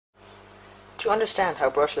To understand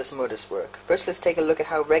how brushless motors work, first let's take a look at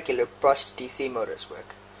how regular brushed DC motors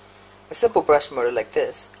work. A simple brushed motor like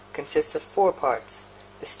this consists of four parts: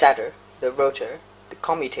 the stator, the rotor, the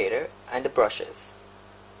commutator, and the brushes.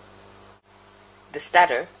 The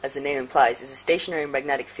stator, as the name implies, is a stationary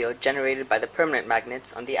magnetic field generated by the permanent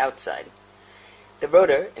magnets on the outside. The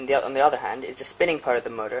rotor, on the other hand, is the spinning part of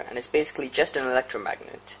the motor and is basically just an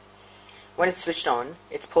electromagnet. When it's switched on,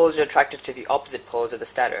 its poles are attracted to the opposite poles of the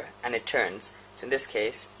stator, and it turns. So in this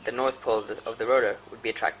case, the north pole of the rotor would be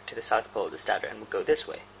attracted to the south pole of the stator and would go this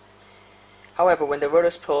way. However, when the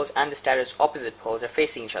rotor's poles and the stator's opposite poles are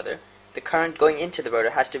facing each other, the current going into the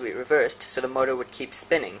rotor has to be reversed so the motor would keep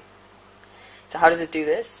spinning. So how does it do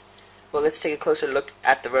this? Well, let's take a closer look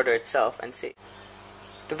at the rotor itself and see.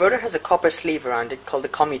 The rotor has a copper sleeve around it called the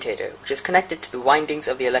commutator, which is connected to the windings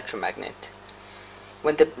of the electromagnet.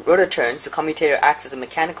 When the rotor turns, the commutator acts as a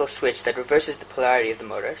mechanical switch that reverses the polarity of the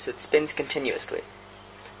motor so it spins continuously.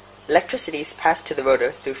 Electricity is passed to the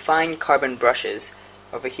rotor through fine carbon brushes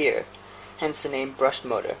over here, hence the name brushed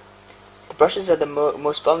motor. The brushes are the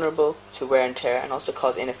most vulnerable to wear and tear and also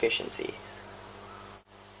cause inefficiencies.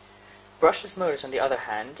 Brushless motors, on the other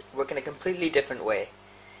hand, work in a completely different way.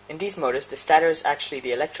 In these motors, the stator is actually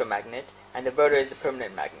the electromagnet and the rotor is the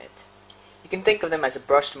permanent magnet. You can think of them as a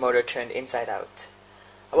brushed motor turned inside out.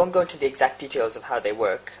 I won't go into the exact details of how they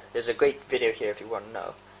work. There's a great video here if you want to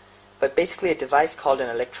know. But basically a device called an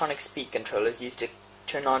electronic speed controller is used to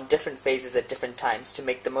turn on different phases at different times to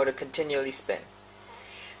make the motor continually spin.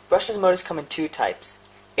 Brushless motors come in two types: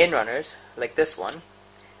 in-runners, like this one,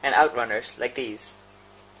 and out-runners, like these.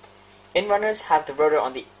 In-runners have the rotor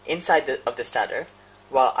on the inside of the stator,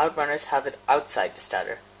 while out-runners have it outside the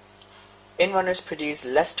stator. In-runners produce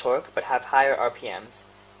less torque but have higher RPMs.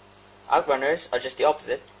 Outrunners are just the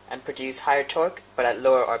opposite and produce higher torque but at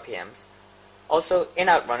lower RPMs. Also, in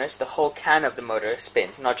outrunners, the whole can of the motor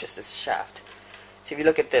spins, not just the shaft. So if you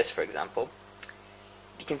look at this, for example,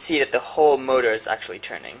 you can see that the whole motor is actually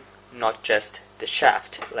turning, not just the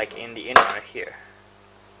shaft, like in the in-runner here.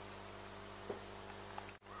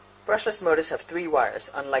 Brushless motors have three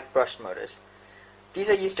wires, unlike brushed motors. These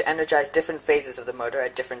are used to energize different phases of the motor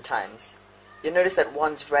at different times. You'll notice that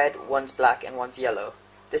one's red, one's black, and one's yellow.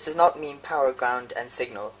 This does not mean power, ground, and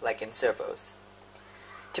signal, like in servos.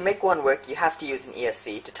 To make one work, you have to use an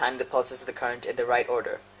ESC to time the pulses of the current in the right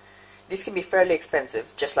order. These can be fairly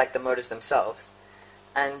expensive, just like the motors themselves,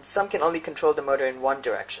 and some can only control the motor in one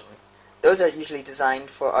direction. Those are usually designed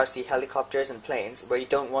for RC helicopters and planes, where you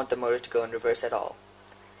don't want the motor to go in reverse at all.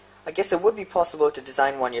 I guess it would be possible to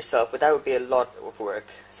design one yourself, but that would be a lot of work,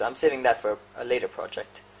 so I'm saving that for a later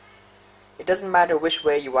project. It doesn't matter which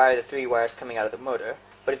way you wire the three wires coming out of the motor,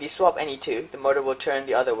 but if you swap any two, the motor will turn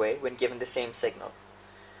the other way when given the same signal.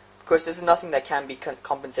 Of course, this is nothing that can be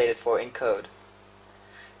compensated for in code.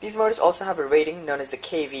 These motors also have a rating known as the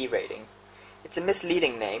kV rating. It's a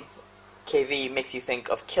misleading name. kV makes you think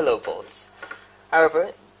of kilovolts.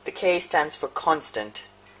 However, the K stands for constant.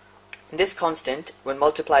 And this constant, when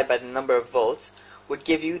multiplied by the number of volts, would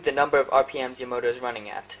give you the number of RPMs your motor is running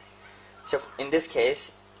at. So in this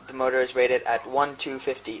case, the motor is rated at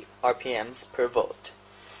 1250 RPMs per volt.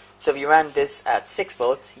 So if you ran this at 6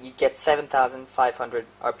 volts, you'd get 7,500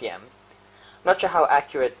 RPM. I'm not sure how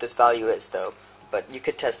accurate this value is though, but you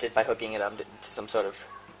could test it by hooking it up to some sort of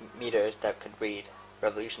meter that could read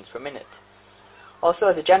revolutions per minute. Also,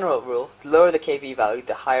 as a general rule, the lower the kV value,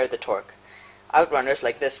 the higher the torque. Outrunners,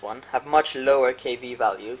 like this one, have much lower kV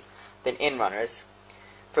values than in-runners.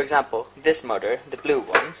 For example, this motor, the blue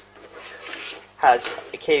one, has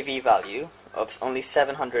a kV value of only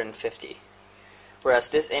 750. Whereas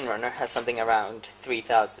this in-runner has something around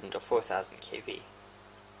 3000 or 4000 kV.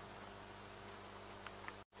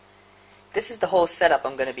 This is the whole setup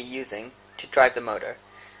I'm going to be using to drive the motor.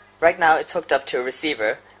 Right now it's hooked up to a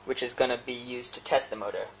receiver, which is going to be used to test the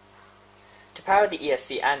motor. To power the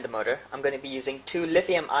ESC and the motor, I'm going to be using two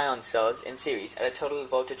lithium-ion cells in series at a total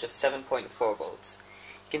voltage of 7.4 volts.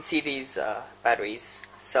 You can see these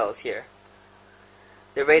cells here.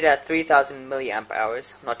 They're rated at 3000 milliamp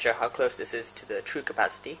hours. I'm not sure how close this is to the true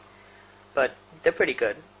capacity, but they're pretty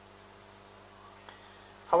good.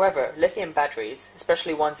 However, lithium batteries,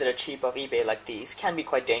 especially ones that are cheap off eBay like these, can be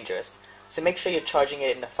quite dangerous, so make sure you're charging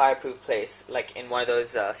it in a fireproof place, like in one of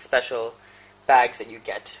those special bags that you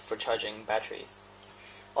get for charging batteries.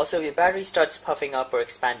 Also, if your battery starts puffing up or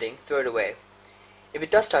expanding, throw it away. If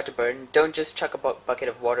it does start to burn, don't just chuck a bucket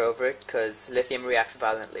of water over it, because lithium reacts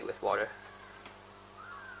violently with water.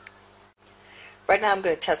 Right now I'm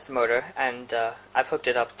going to test the motor, and I've hooked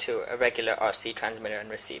it up to a regular RC transmitter and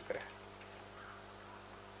receiver.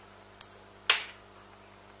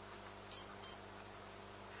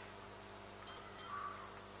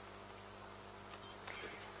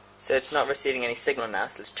 So it's not receiving any signal now,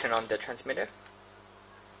 so let's turn on the transmitter.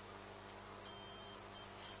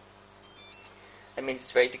 That means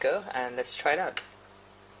it's ready to go, and let's try it out.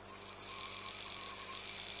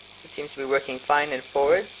 It seems to be working fine in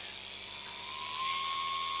forwards.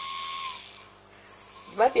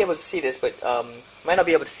 You might be able to see this, but might not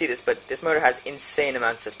be able to see this, but this motor has insane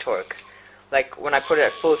amounts of torque. Like when I put it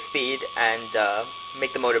at full speed and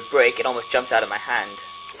make the motor brake, it almost jumps out of my hand,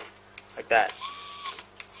 like that.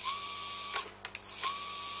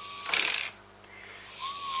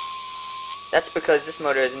 That's because this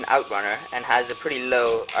motor is an outrunner and has a pretty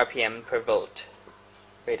low RPM per volt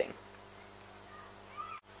rating.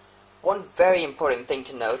 One very important thing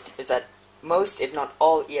to note is that most, if not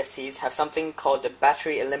all, ESCs have something called the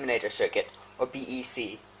battery eliminator circuit, or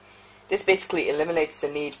BEC. This basically eliminates the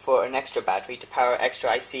need for an extra battery to power extra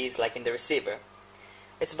ICs like in the receiver.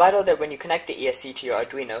 It's vital that when you connect the ESC to your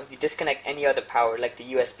Arduino, you disconnect any other power like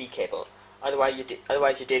the USB cable. Otherwise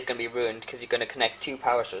your day is going to be ruined because you're going to connect two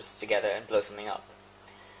power sources together and blow something up.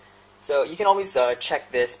 So you can always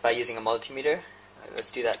check this by using a multimeter. Let's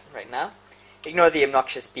do that right now. Ignore the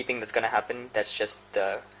obnoxious beeping that's going to happen. That's just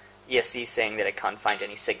the ESC saying that it can't find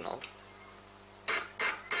any signal.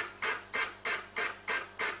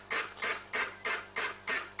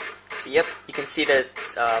 So yep, you can see that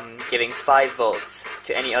it's giving 5 volts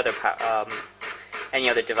to any other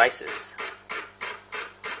devices.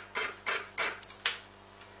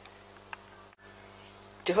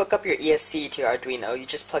 To hook up your ESC to your Arduino, you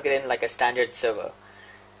just plug it in like a standard servo.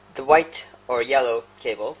 The white or yellow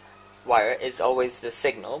cable wire is always the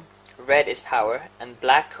signal, red is power, and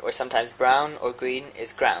black or sometimes brown or green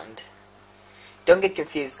is ground. Don't get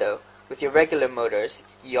confused though, with your regular motors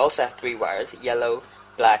you also have 3 wires, yellow,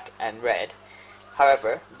 black, and red.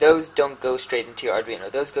 However, those don't go straight into your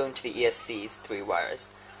Arduino, those go into the ESC's 3 wires.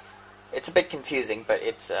 It's a bit confusing, but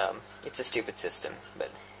it's a stupid system,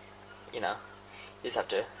 but you know, you just have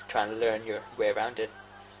to try and learn your way around it.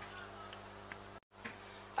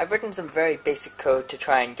 I've written some very basic code to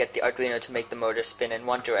try and get the Arduino to make the motor spin in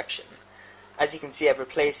one direction. As you can see, I've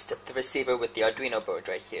replaced the receiver with the Arduino board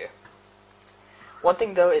right here. One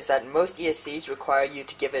thing though is that most ESCs require you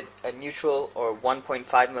to give it a neutral or 1.5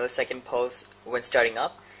 millisecond pulse when starting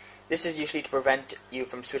up. This is usually to prevent you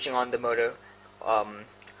from switching on the motor,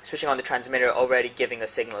 switching on the transmitter already giving a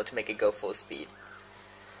signal to make it go full speed.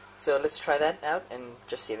 So let's try that out and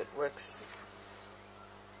just see if it works.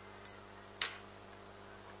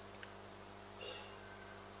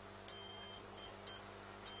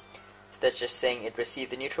 So that's just saying it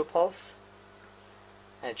received the neutral pulse,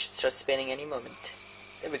 and it should start spinning any moment.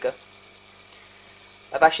 There we go.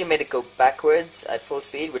 I've actually made it go backwards at full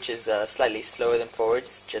speed, which is slightly slower than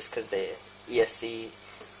forwards, just because the ESC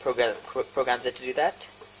programs it to do that.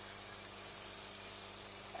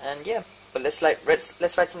 And yeah. But let's write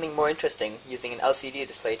something more interesting using an LCD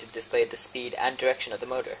display to display the speed and direction of the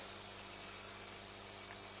motor.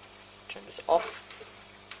 Turn this off,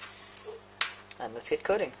 and let's get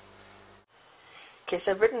coding. Okay,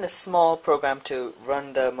 so I've written a small program to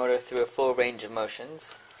run the motor through a full range of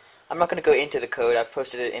motions. I'm not going to go into the code, I've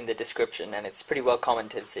posted it in the description, and it's pretty well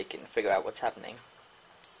commented so you can figure out what's happening.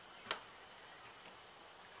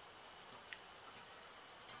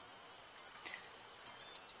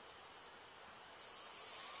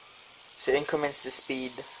 So it increments the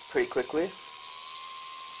speed pretty quickly.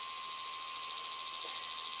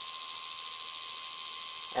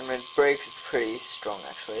 And when it brakes, it's pretty strong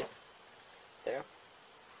actually. There.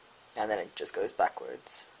 And then it just goes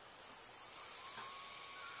backwards.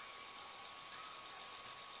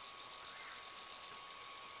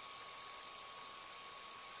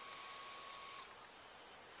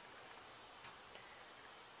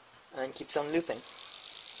 And then keeps on looping.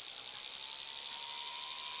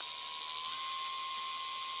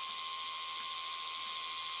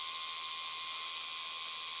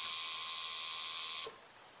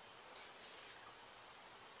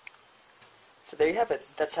 So there you have it.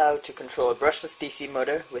 That's how to control a brushless DC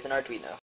motor with an Arduino.